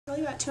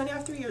probably about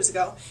 2.5, 3 years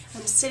ago.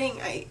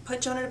 I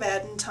put Jonah to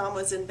bed and Tom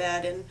was in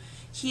bed and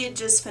he had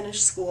just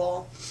finished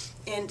school,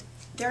 and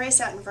there I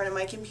sat in front of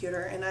my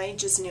computer and I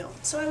just knew.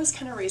 So I was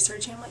kind of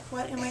researching. I'm like,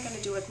 what am I going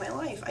to do with my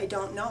life? I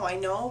don't know. I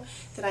know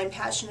that I'm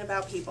passionate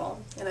about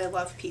people and I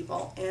love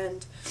people,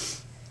 and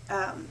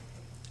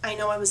I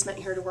know I was meant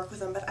here to work with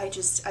them, but I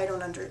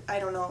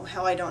don't know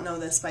how I don't know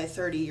this by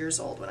 30 years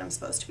old what I'm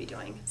supposed to be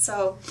doing.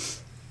 So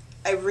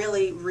I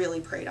really, really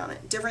prayed on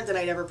it. Different than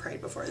I'd ever prayed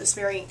before. This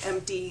very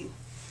empty,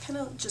 kind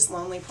of just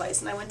lonely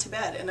place. And I went to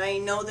bed. And I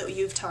know that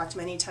you've talked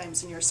many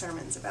times in your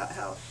sermons about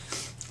how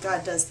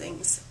God does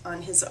things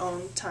on His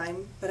own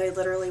time. But I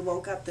literally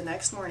woke up the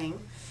next morning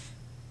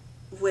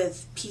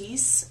with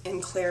peace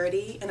and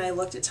clarity. And I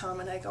looked at Tom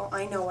and I go,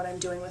 I know what I'm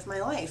doing with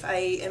my life. I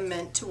am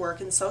meant to work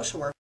in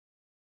social work.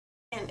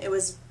 And it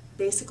was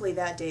basically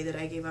that day that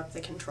I gave up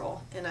the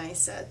control. And I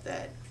said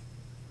that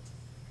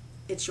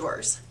it's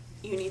yours.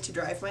 You need to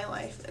drive my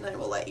life, and I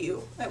will let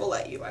you. I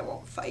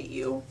won't fight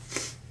you.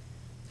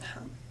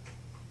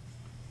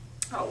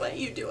 I'll let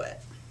you do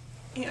it.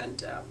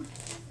 And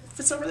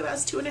it's over the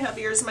past 2.5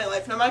 years of my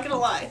life, and I'm not going to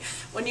lie,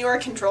 when you are a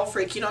control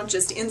freak, you don't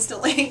just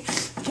instantly,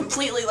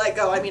 completely let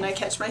go. I mean, I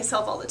catch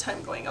myself all the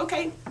time going,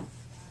 okay,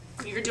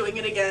 you're doing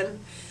it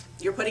again.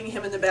 You're putting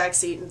him in the back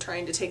seat and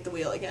trying to take the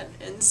wheel again.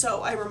 And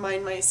so I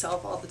remind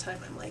myself all the time,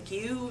 I'm like,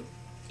 you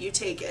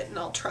take it, and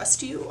I'll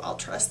trust you. I'll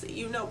trust that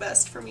you know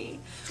best for me.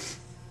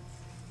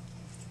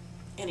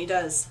 And He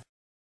does.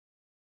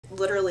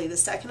 Literally, the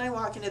second I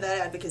walk into that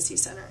advocacy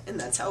center, and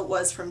that's how it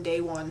was from day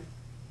one,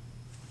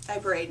 I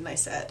prayed and I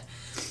said,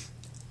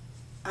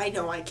 I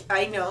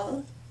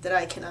know that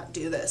I cannot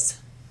do this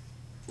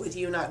with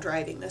you not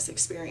driving this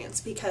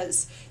experience,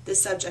 because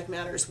this subject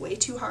matter is way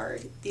too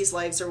hard. These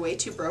lives are way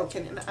too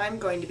broken, and I'm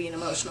going to be an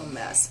emotional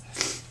mess.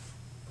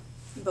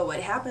 But what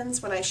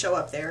happens when I show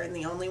up there, and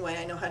the only way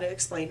I know how to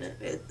explain it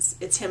is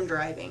it's Him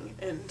driving,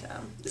 and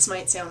this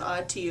might sound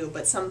odd to you,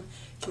 but some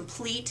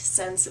complete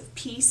sense of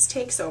peace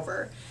takes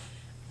over.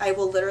 I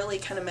will literally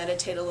kind of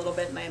meditate a little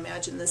bit, and I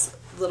imagine this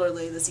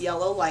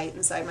yellow light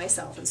inside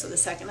myself, and so the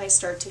second I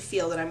start to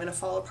feel that I'm going to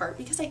fall apart,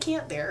 because I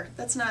can't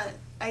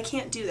I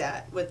can't do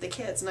that with the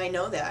kids, and I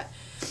know that,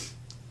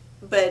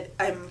 but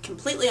I'm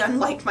completely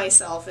unlike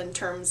myself in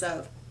terms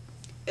of,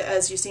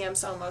 as you see, I'm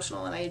so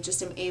emotional, and I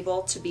just am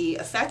able to be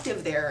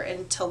effective there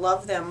and to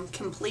love them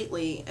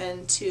completely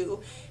and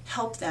to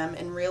help them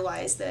and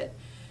realize that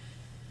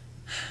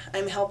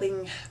I'm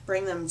helping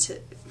bring them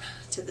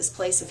to this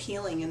place of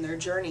healing in their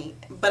journey.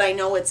 But I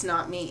know it's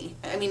not me.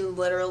 I mean,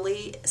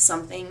 literally,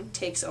 something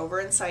takes over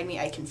inside me.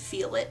 I can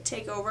feel it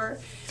take over.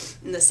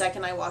 And the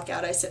second I walk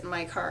out, I sit in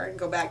my car and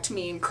go back to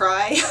me and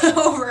cry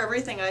over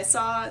everything I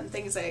saw and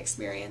things I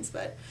experienced.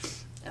 But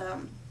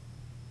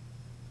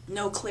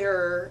no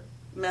clearer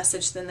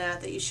message than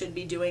that you should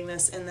be doing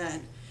this, and that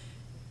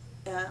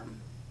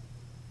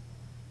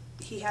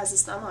He has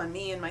His thumb on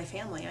me and my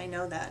family. I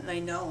know that, and I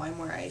know I'm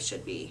where I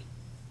should be.